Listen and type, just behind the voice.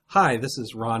Hi, this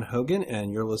is Ron Hogan,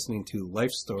 and you're listening to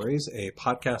Life Stories, a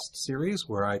podcast series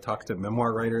where I talk to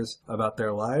memoir writers about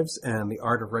their lives and the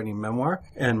art of writing memoir.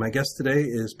 And my guest today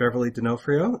is Beverly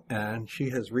D'Onofrio, and she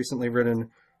has recently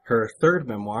written her third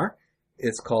memoir.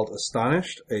 It's called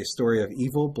Astonished, A Story of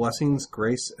Evil, Blessings,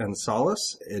 Grace, and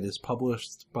Solace. It is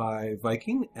published by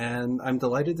Viking, and I'm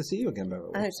delighted to see you again,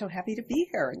 Beverly. I'm so happy to be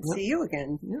here and see you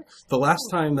again. Yeah. The last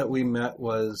time that we met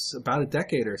was about a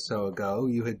decade or so ago.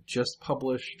 You had just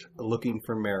published Looking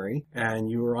for Mary,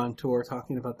 and you were on tour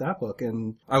talking about that book.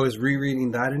 And I was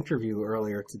rereading that interview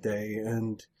earlier today,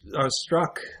 and I was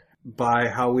struck by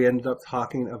how we ended up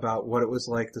talking about what it was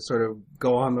like to sort of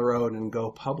go on the road and go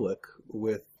public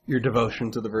with your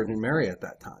devotion to the Virgin Mary at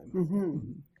that time. Mm-hmm.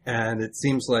 And it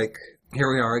seems like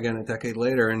here we are again a decade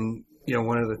later, and you know,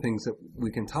 one of the things that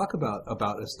we can talk about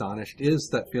Astonished is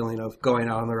that feeling of going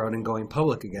out on the road and going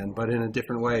public again, but in a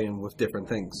different way and with different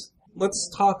things.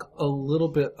 Let's talk a little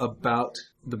bit about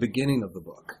the beginning of the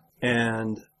book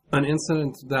and an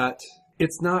incident that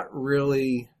it's not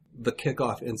really the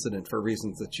kickoff incident for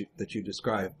reasons that you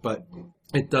describe, but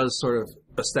it does sort of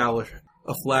establish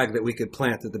a flag that we could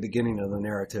plant at the beginning of the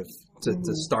narrative to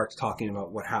start talking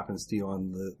about what happens to you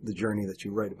on the journey that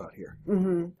you write about here.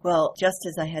 Mm-hmm. Well, just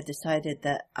as I had decided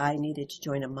that I needed to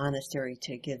join a monastery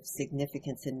to give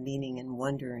significance and meaning and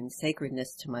wonder and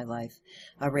sacredness to my life,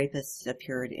 a rapist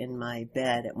appeared in my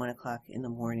bed at 1 o'clock in the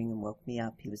morning and woke me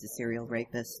up. He was a serial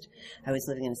rapist. I was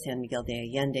living in San Miguel de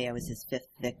Allende. I was his fifth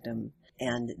victim.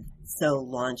 And so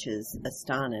launches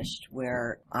Astonished,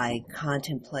 where I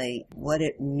contemplate what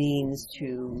it means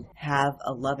to have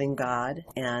a loving God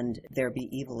and there be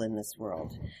evil in this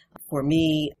world. For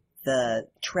me, the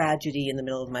tragedy in the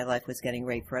middle of my life was getting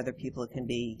raped. For other people, it can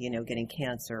be, getting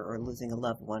cancer or losing a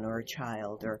loved one or a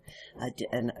child or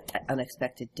an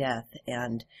unexpected death.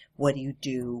 And what do you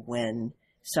do when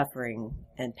suffering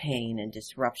and pain and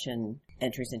disruption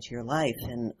enters into your life?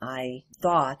 And I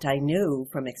knew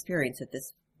from experience that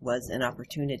this was an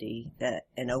opportunity, that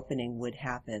an opening would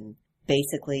happen.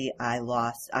 Basically, I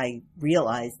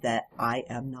realized that I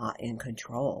am not in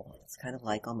control. It's kind of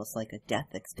almost like a death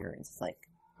experience. It's like,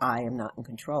 I am not in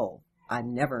control.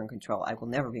 I'm never in control. I will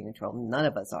never be in control. None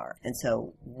of us are. And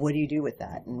so what do you do with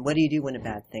that? And what do you do when a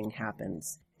bad thing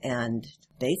happens? And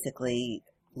basically,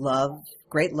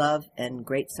 great love and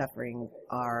great suffering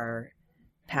are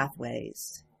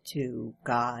pathways to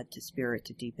God, to spirit,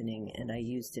 to deepening, and I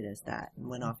used it as that and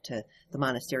went off to the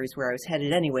monasteries where I was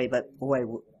headed anyway, but boy,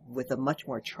 with a much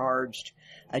more charged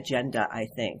agenda, I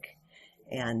think.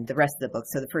 And the rest of the book,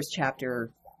 so the first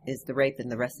chapter is the rape,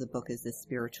 and the rest of the book is the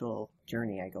spiritual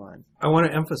journey I go on. I want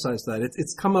to emphasize that.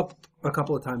 It's come up a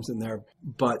couple of times in there,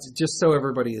 but just so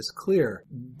everybody is clear,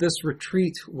 this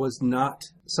retreat was not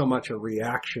so much a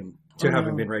reaction to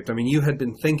having been raped. I mean, you had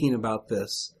been thinking about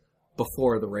this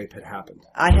before the rape had happened.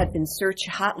 I had been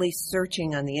hotly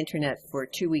searching on the internet for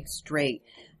 2 weeks straight,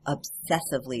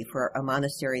 obsessively, for a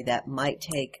monastery that might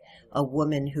take a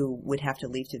woman who would have to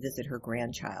leave to visit her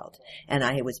grandchild. And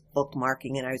I was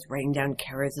bookmarking and I was writing down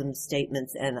charism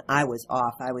statements, and I was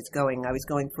off. I was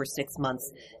going for 6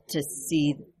 months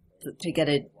to get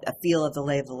a feel of the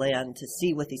lay of the land, to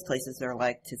see what these places are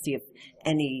like, to see if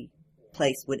any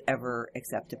place would ever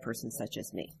accept a person such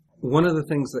as me. One of the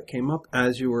things that came up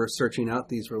as you were searching out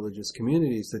these religious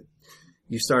communities that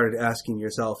you started asking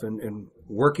yourself and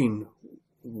working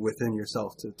within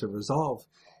yourself to resolve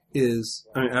is,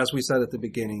 as we said at the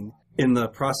beginning, in the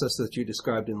process that you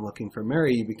described in Looking for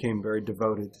Mary, you became very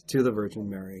devoted to the Virgin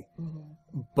Mary.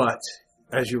 Mm-hmm. But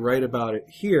as you write about it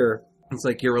here, it's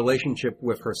like your relationship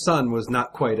with her son was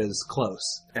not quite as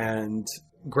close. And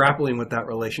grappling with that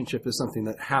relationship is something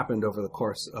that happened over the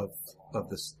course of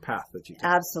this path that you took.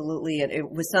 Absolutely. It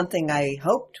was something I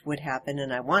hoped would happen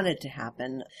and I wanted to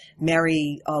happen.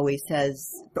 Mary always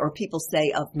says, or people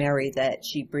say of Mary, that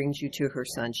she brings you to her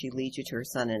son, she leads you to her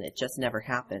son, and it just never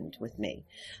happened with me.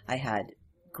 I had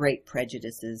great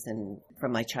prejudices, and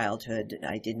from my childhood,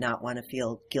 I did not want to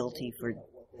feel guilty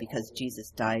because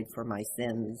Jesus died for my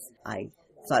sins. I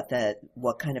thought that,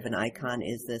 what kind of an icon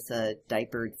is this, a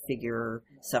diapered figure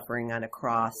suffering on a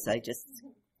cross? I just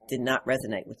did not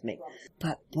resonate with me.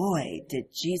 But boy, did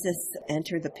Jesus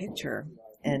enter the picture.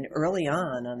 And early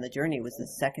on the journey was the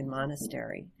second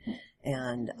monastery.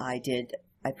 And I did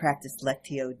I practiced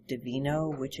Lectio Divina,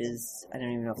 which is, I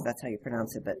don't even know if that's how you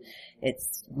pronounce it, but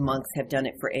it's, monks have done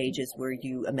it for ages, where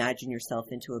you imagine yourself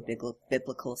into a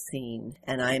biblical scene.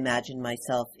 And I imagine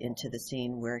myself into the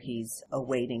scene where he's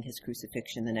awaiting his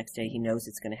crucifixion the next day. He knows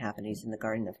it's going to happen. He's in the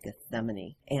Garden of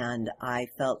Gethsemane. And I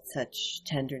felt such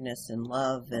tenderness and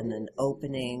love and an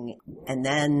opening. And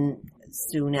then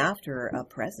soon after, a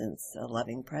presence, a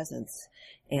loving presence.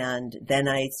 And then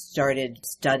I started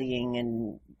studying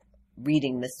and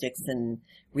reading mystics and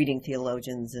reading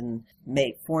theologians and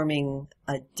forming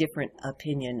a different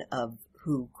opinion of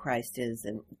who Christ is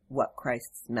and what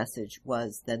Christ's message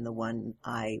was than the one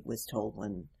I was told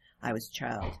when I was a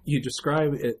child. You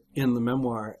describe it in the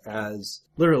memoir as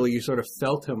literally you sort of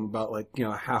felt him about like,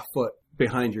 a half foot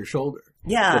behind your shoulder.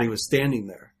 Yeah. That he was standing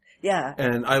there. Yeah.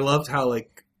 And I loved how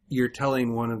like you're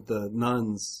telling one of the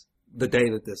nuns the day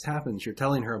that this happens, you're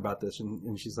telling her about this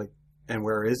and she's like, and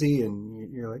where is he?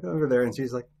 And you're like, over there. And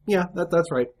she's like, yeah,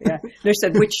 that's right. Yeah. They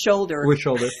said, which shoulder? Which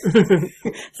shoulder?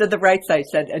 Said the right side,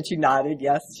 said, and she nodded.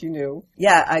 Yes, she knew.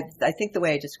 Yeah, I think the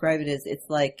way I describe it is it's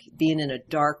like being in a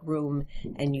dark room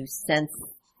and you sense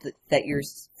that your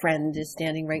friend is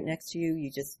standing right next to you.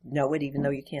 You just know it even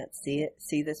though you can't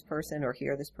see this person or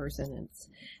hear this person.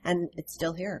 And it's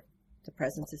still here. The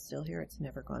presence is still here. It's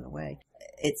never gone away.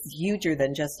 It's huger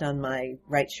than just on my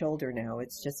right shoulder now.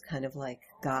 It's just kind of like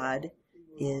God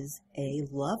is a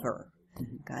lover.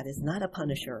 God is not a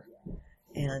punisher.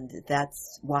 And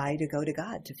that's why to go to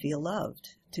God, to feel loved,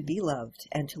 to be loved,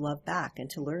 and to love back, and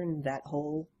to learn that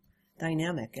whole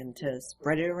dynamic and to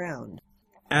spread it around.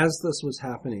 As this was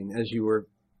happening, as you were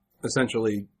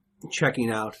essentially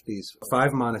checking out these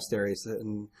 5 monasteries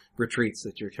and retreats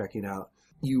that you're checking out,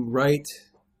 you write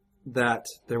that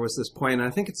there was this point, and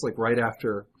I think it's like right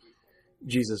after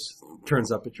Jesus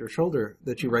turns up at your shoulder,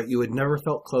 that you write, you had never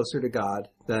felt closer to God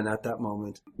than at that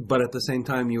moment, but at the same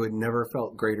time, you had never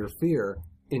felt greater fear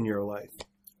in your life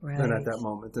than at that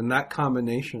moment. And that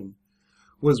combination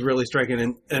was really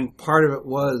striking. And part of it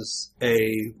was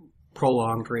a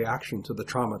prolonged reaction to the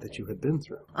trauma that you had been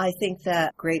through. I think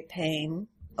that great pain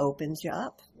opens you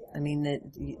up. I mean,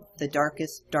 the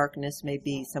darkest darkness may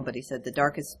be, somebody said, the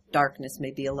darkest darkness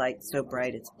may be a light so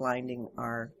bright it's blinding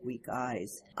our weak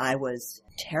eyes. I was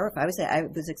terrified. I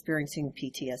was experiencing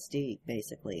PTSD,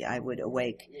 basically. I would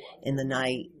awake in the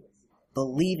night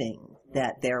believing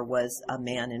that there was a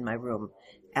man in my room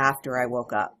after I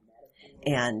woke up.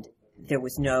 And I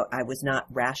was not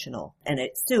rational. And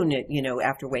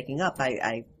after waking up,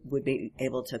 I would be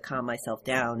able to calm myself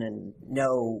down and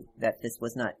know that this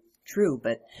was not true,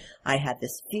 but I had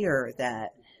this fear that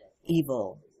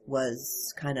evil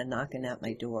was kind of knocking at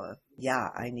my door. Yeah,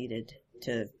 I needed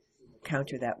to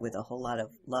counter that with a whole lot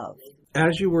of love.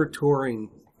 As you were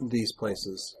touring these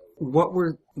places, what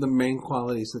were the main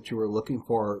qualities that you were looking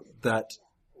for that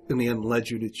in the end led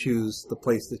you to choose the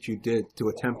place that you did to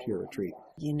attempt your retreat?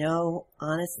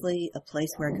 Honestly, a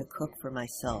place where I could cook for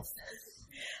myself.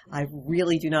 I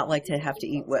really do not like to have to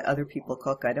eat what other people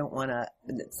cook. I don't want to.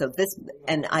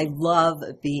 And I love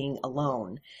being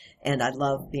alone, and I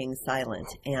love being silent.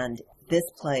 And this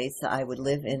place I would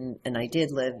live in, and I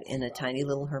did live in a tiny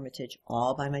little hermitage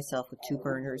all by myself with 2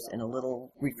 burners and a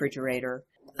little refrigerator.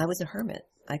 I was a hermit.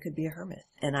 I could be a hermit,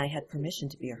 and I had permission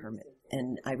to be a hermit.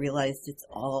 And I realized it's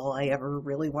all I ever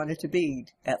really wanted to be,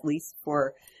 at least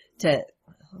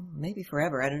maybe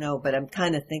forever. I don't know, but I'm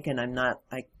kind of thinking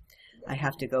I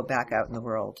have to go back out in the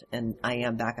world, and I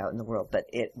am back out in the world, but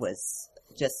it was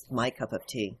just my cup of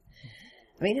tea.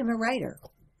 I mean, I'm a writer.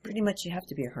 Pretty much you have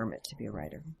to be a hermit to be a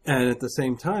writer. And at the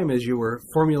same time, as you were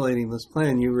formulating this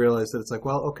plan, you realized that it's like,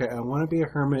 well, okay, I want to be a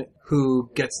hermit who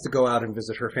gets to go out and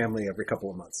visit her family every couple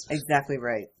of months. Exactly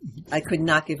right. I could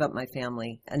not give up my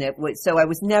family. And so I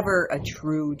was never a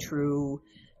true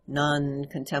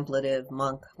non-contemplative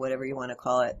monk, whatever you want to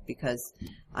call it, because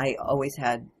I always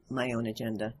had my own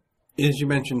agenda. As you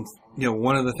mentioned,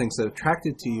 one of the things that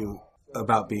attracted to you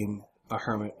about being a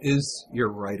hermit is your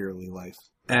writerly life.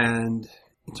 And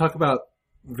you talk about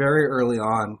very early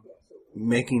on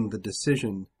making the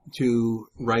decision to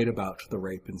write about the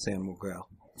rape in San Miguel.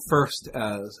 First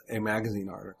as a magazine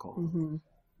article,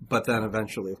 but then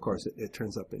eventually, of course, it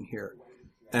turns up in here.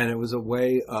 And it was a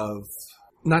way of,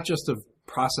 not just of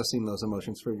processing those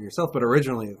emotions for yourself, but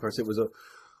originally, of course, it was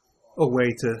a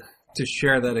way to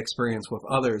share that experience with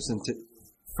others and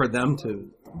for them to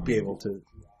be able to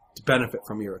benefit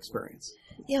from your experience.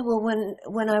 Yeah, well,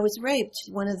 when I was raped,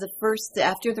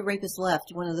 after the rapist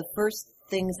left, one of the first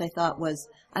things I thought was,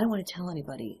 I don't want to tell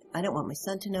anybody. I don't want my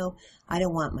son to know. I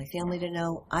don't want my family to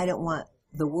know. I don't want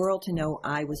the world to know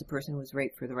I was a person who was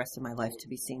raped for the rest of my life, to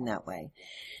be seen that way.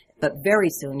 But very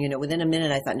soon, within a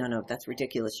minute, I thought, no, that's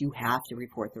ridiculous. You have to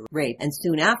report the rape. And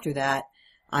soon after that,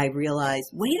 I realized,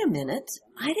 wait a minute,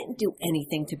 I didn't do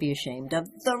anything to be ashamed of.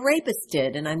 The rapist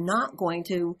did, and I'm not going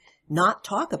to not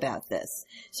talk about this.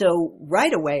 So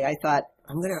right away, I thought,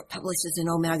 I'm going to publish this in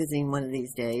O Magazine one of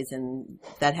these days, and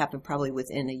that happened probably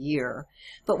within a year.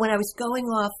 But when I was going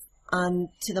off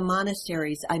to the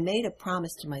monasteries, I made a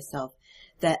promise to myself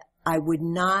that I would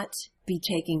not be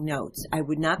taking notes. I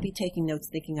would not be taking notes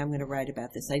thinking I'm going to write about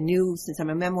this. I knew since I'm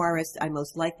a memoirist, I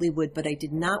most likely would, but I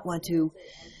did not want to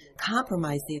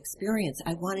compromise the experience.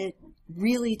 I wanted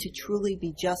really to truly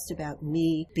be just about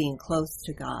me being close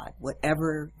to God,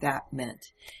 whatever that meant.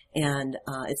 And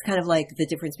it's kind of like the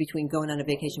difference between going on a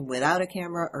vacation without a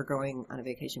camera or going on a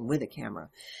vacation with a camera.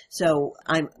 So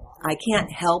I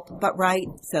can't help but write,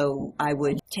 so I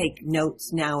would take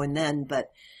notes now and then, but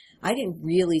I didn't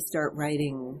really start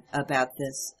writing about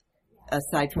this,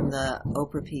 aside from the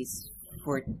Oprah piece,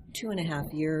 for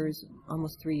 2.5 years,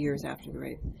 almost 3 years after the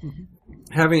rape. Mm-hmm.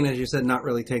 Having, as you said, not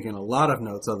really taken a lot of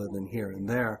notes other than here and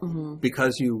there, mm-hmm.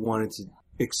 because you wanted to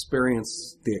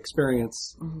experience the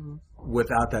experience mm-hmm.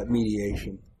 without that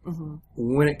mediation. Mm-hmm.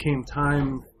 When it came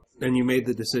time and you made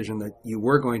the decision that you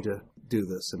were going to do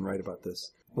this and write about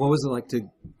this, what was it like to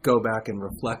go back and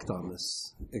reflect on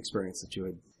this experience that you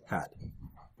had had?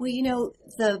 Well,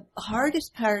 the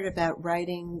hardest part about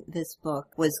writing this book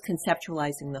was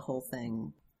conceptualizing the whole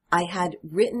thing. I had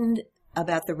written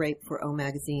about the rape for O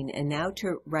Magazine, and now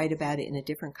to write about it in a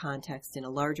different context, in a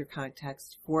larger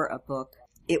context for a book,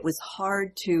 it was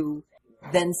hard to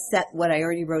then set what I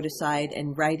already wrote aside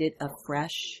and write it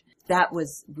afresh. That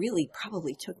was really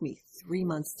probably took me 3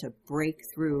 months to break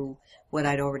through what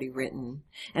I'd already written.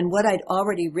 And what I'd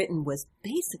already written was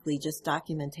basically just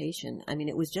documentation. I mean,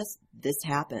 it was just, this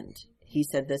happened. He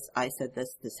said this, I said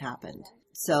this happened.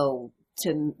 So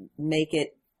to make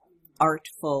it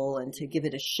artful and to give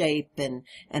it a shape and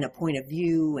a point of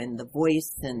view and the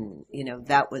voice, and,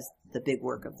 that was the big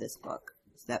work of this book,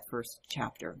 that first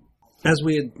chapter. As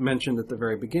we had mentioned at the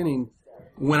very beginning,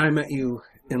 when I met you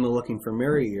in the Looking for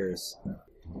Mary years,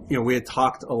 we had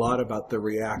talked a lot about the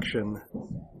reaction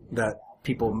that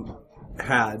people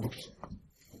had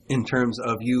in terms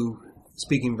of you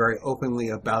speaking very openly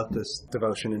about this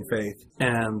devotion and faith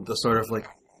and the sort of like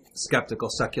skeptical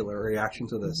secular reaction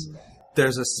to this. Mm-hmm.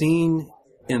 There's a scene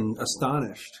in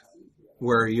Astonished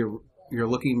where you're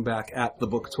looking back at the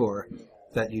book tour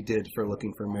that you did for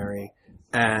Looking for Mary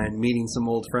and meeting some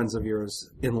old friends of yours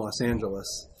in Los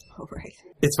Angeles. Oh, right.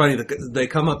 It's funny that they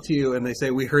come up to you and they say,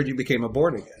 "We heard you became a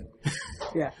born again."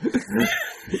 Yeah.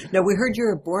 No, we heard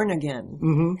you're a born again.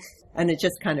 Mm-hmm. And it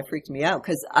just kind of freaked me out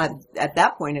because at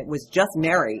that point it was just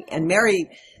Mary. And Mary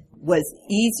was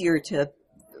easier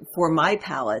for my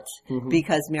palate mm-hmm.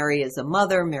 because Mary is a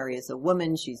mother, Mary is a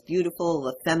woman, she's beautiful,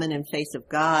 the feminine face of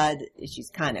God,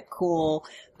 she's kind of cool.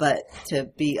 But to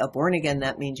be a born again,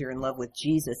 that means you're in love with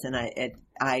Jesus. And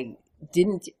I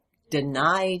didn't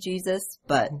deny Jesus,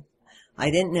 but I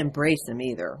didn't embrace him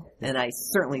either. And I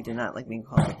certainly did not like being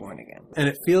called a born again. And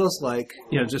it feels like,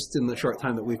 just in the short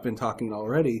time that we've been talking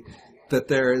already, that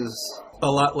there is a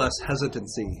lot less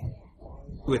hesitancy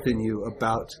within you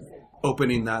about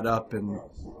opening that up and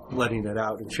letting it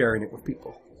out and sharing it with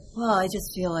people. Well, I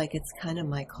just feel like it's kind of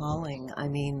my calling. I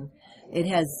mean, it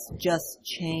has just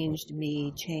changed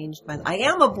me, I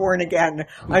am a born again.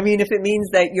 I mean, if it means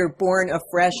that you're born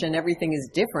afresh and everything is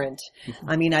different.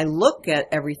 I mean, I look at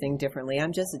everything differently.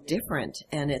 I'm just different,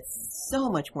 and it's so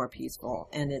much more peaceful,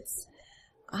 and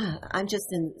I'm just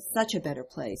in such a better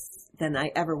place than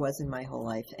I ever was in my whole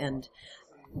life. And,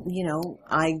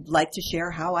 I like to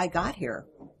share how I got here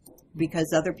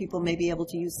because other people may be able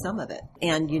to use some of it.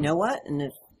 And you know what? And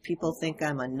if people think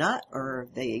I'm a nut or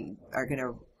they are going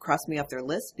to cross me off their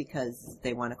list because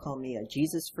they want to call me a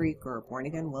Jesus freak or a born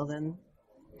again, well then,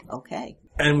 okay.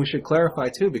 And we should clarify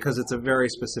too, because it's a very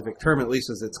specific term, at least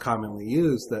as it's commonly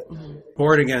used, that mm-hmm.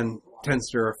 born again tends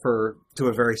to refer to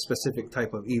a very specific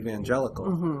type of evangelical.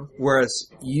 Mm-hmm. Whereas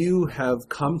you have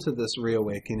come to this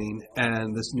reawakening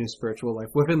and this new spiritual life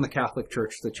within the Catholic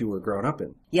Church that you were grown up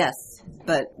in. Yes,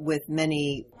 but with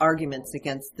many arguments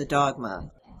against the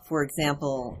dogma. For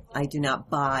example, I do not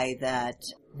buy that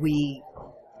we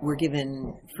were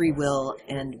given free will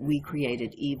and we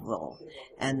created evil,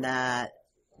 and that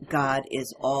God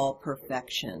is all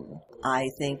perfection. I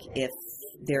think if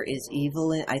there is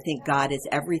evil I think God is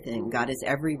everything. God is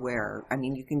everywhere. I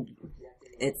mean,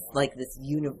 it's like this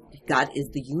God is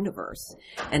the universe.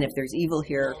 And if there's evil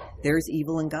here, there's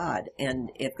evil in God. And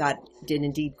if God did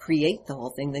indeed create the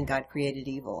whole thing, then God created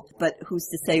evil. But who's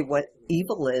to say what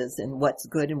evil is and what's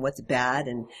good and what's bad?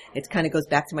 And it kind of goes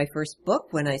back to my first book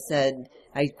when I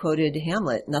quoted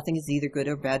Hamlet, nothing is either good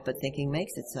or bad, but thinking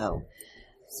makes it so.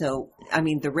 So, I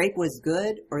mean, the rape was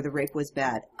good or the rape was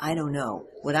bad. I don't know.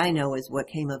 What I know is what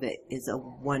came of it is a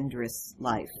wondrous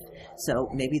life. So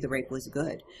maybe the rape was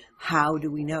good. How do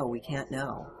we know? We can't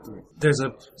know. There's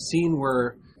a scene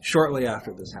where shortly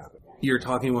after this happened, you're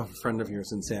talking with a friend of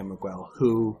yours in San Miguel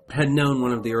who had known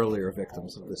one of the earlier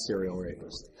victims of the serial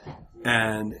rapist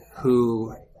and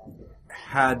who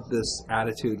had this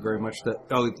attitude very much that,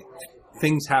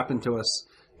 things happen to us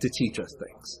to teach us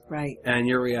things. Right. And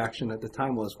your reaction at the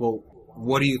time was, well,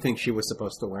 what do you think she was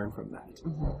supposed to learn from that?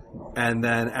 Mm-hmm. And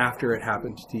then after it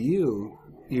happened to you,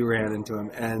 you ran into him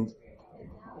and,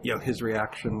 his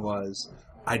reaction was,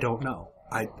 I don't know.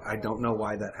 I don't know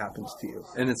why that happens to you.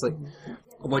 And it's like,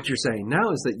 what you're saying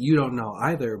now is that you don't know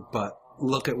either, but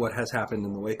look at what has happened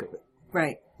in the wake of it.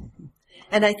 Right.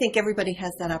 And I think everybody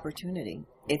has that opportunity.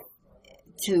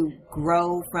 To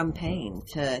grow from pain,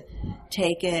 to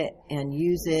take it and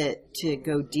use it, to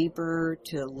go deeper,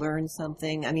 to learn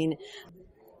something. I mean,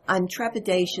 I'm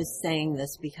trepidatious saying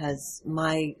this because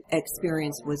my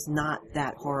experience was not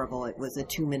that horrible. It was a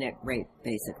 2-minute rape,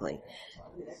 basically.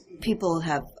 People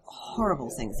have horrible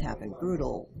things happen,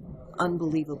 brutal,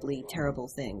 unbelievably terrible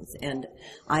things, and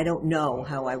I don't know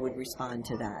how I would respond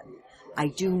to that. I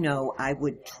do know I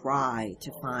would try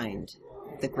to find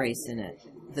the grace in it,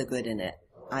 the good in it.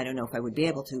 I don't know if I would be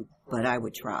able to, but I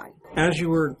would try. As you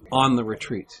were on the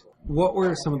retreat, what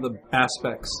were some of the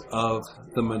aspects of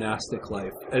the monastic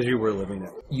life as you were living it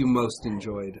you most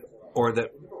enjoyed or that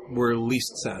were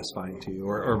least satisfying to you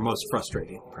or most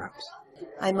frustrating, perhaps?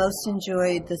 I most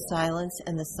enjoyed the silence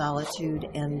and the solitude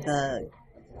and the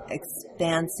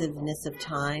expansiveness of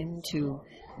time to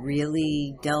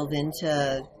really delve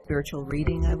into spiritual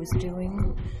reading I was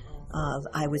doing.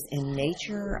 I was in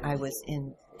nature. I was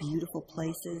in beautiful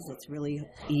places. It's really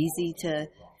easy to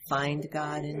find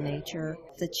God in nature.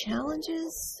 The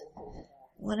challenges,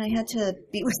 when I had to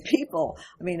be with people,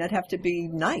 I mean, I'd have to be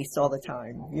nice all the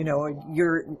time.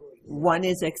 One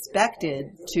is expected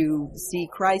to see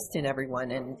Christ in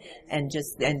everyone and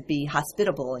be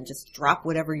hospitable and just drop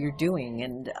whatever you're doing.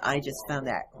 And I just found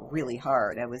that really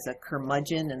hard. I was a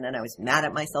curmudgeon, and then I was mad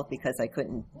at myself because I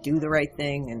couldn't do the right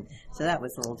thing. And so that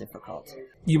was a little difficult.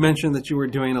 You mentioned that you were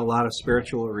doing a lot of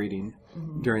spiritual reading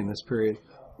during this period.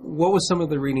 What was some of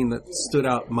the reading that stood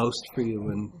out most for you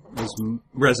and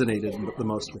resonated the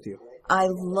most with you? I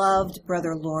loved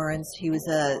Brother Lawrence. He was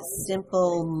a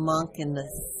simple monk in the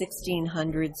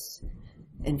 1600s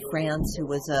in France who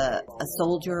was a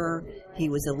soldier. He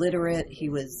was illiterate. He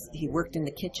worked in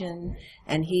the kitchen,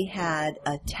 and he had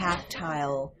a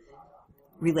tactile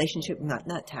relationship,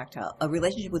 a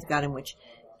relationship with God in which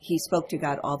he spoke to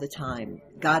God all the time.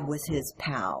 God was his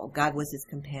pal. God was his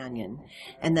companion.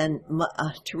 And then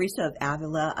Teresa of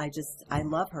Avila, I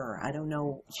love her. I don't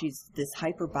know. She's this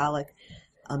hyperbolic,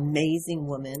 amazing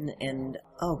woman. And,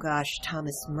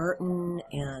 Thomas Merton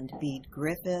and Bede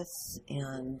Griffiths.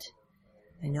 And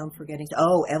I know I'm forgetting.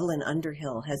 Evelyn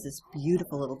Underhill has this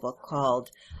beautiful little book called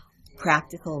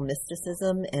Practical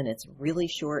Mysticism, and it's really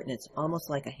short, and it's almost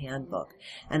like a handbook.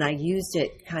 And I used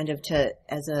it kind of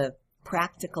as a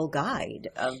practical guide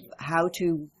of how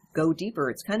to go deeper.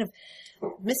 It's kind of,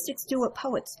 mystics do what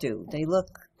poets do. They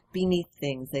look beneath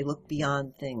things, they look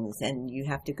beyond things, and you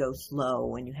have to go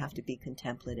slow, and you have to be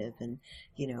contemplative and,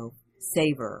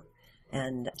 savor.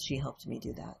 And she helped me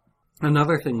do that.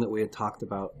 Another thing that we had talked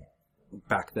about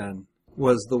back then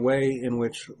was the way in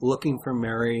which looking for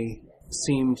Mary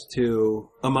seemed to,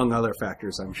 among other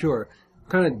factors, I'm sure,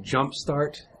 kind of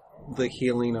jumpstart the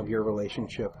healing of your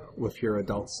relationship with your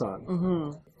adult son.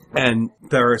 Mm-hmm. And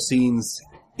there are scenes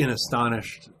in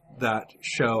Astonished that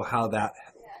show how that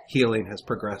healing has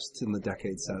progressed in the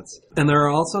decades since. And there are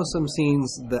also some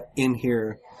scenes that in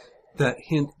here that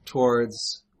hint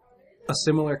towards a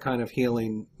similar kind of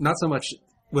healing, not so much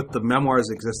with the memoir's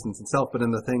existence itself, but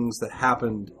in the things that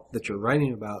happened that you're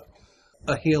writing about,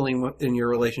 a healing in your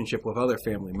relationship with other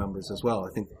family members as well.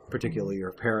 I think particularly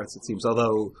your parents, it seems,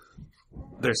 although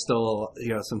there's still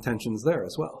some tensions there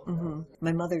as well. Mm-hmm.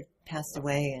 My mother passed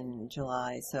away in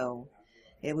July, so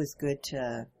it was good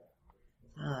to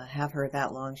have her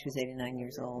that long. She was 89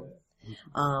 years old.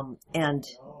 In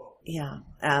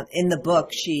the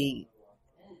book, she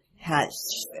had,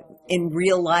 in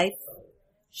real life,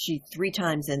 she 3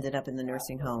 times ended up in the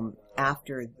nursing home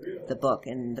after the book.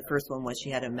 And the first one was she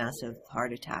had a massive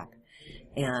heart attack.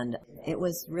 And it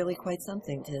was really quite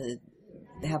something to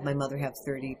have my mother have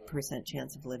 30%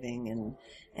 chance of living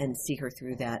and see her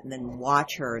through that, and then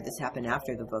watch her, this happened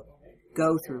after the book,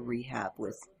 go through rehab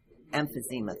with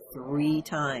emphysema 3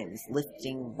 times,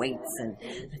 lifting weights. And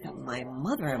I thought, my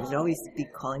mother, I would always be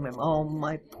calling my mom, oh,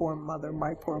 my poor mother,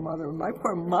 my poor mother. My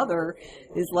poor mother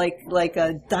is like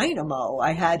a dynamo.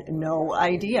 I had no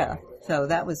idea. So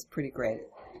that was pretty great.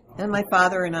 And my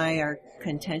father and I are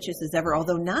contentious as ever,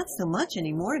 although not so much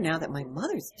anymore now that my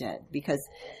mother's dead, because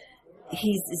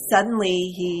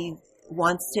he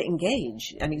wants to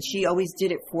engage. I mean, she always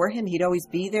did it for him. He'd always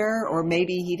be there, or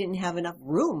maybe he didn't have enough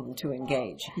room to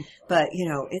engage. But,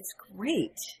 it's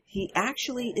great. He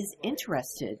actually is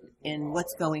interested in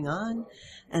what's going on,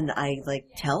 and I,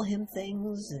 tell him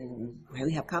things, and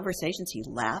we have conversations. He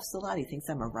laughs a lot. He thinks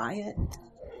I'm a riot.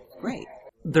 Great.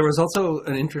 There was also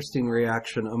an interesting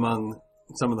reaction among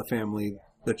some of the family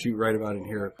that you write about in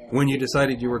here when you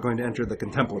decided you were going to enter the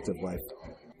contemplative life.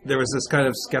 There was this kind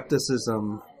of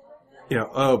skepticism,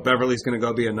 oh, Beverly's going to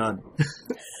go be a nun.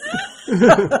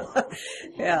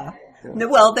 Yeah.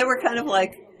 Well, they were kind of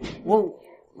like, well,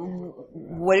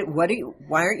 why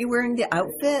aren't you wearing the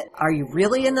outfit? Are you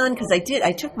really a nun? Because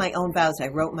I took my own vows. I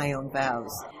wrote my own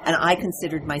vows. And I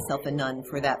considered myself a nun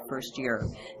for that first year.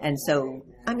 And so,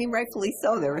 rightfully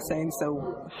so. They were saying,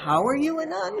 so how are you a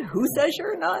nun? Who says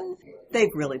you're a nun? They've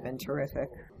really been terrific.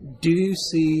 Do you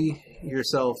see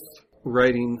yourself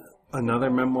writing another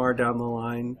memoir down the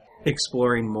line,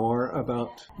 exploring more about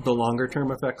the longer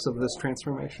term effects of this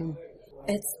transformation?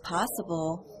 It's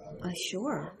possible.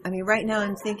 Sure. Right now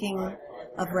I'm thinking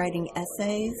of writing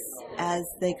essays as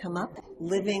they come up.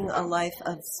 Living a life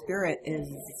of spirit is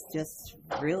just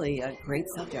really a great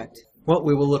subject. Well,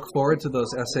 we will look forward to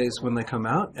those essays when they come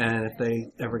out, and if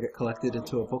they ever get collected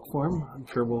into a book form, I'm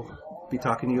sure we'll be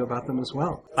talking to you about them as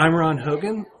well. I'm Ron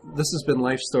Hogan. This has been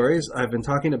Life Stories. I've been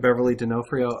talking to Beverly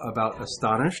D'Onofrio about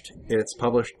Astonished. It's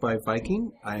published by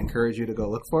Viking. I encourage you to go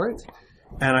look for it.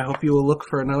 And I hope you will look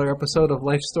for another episode of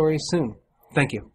Life Stories soon. Thank you.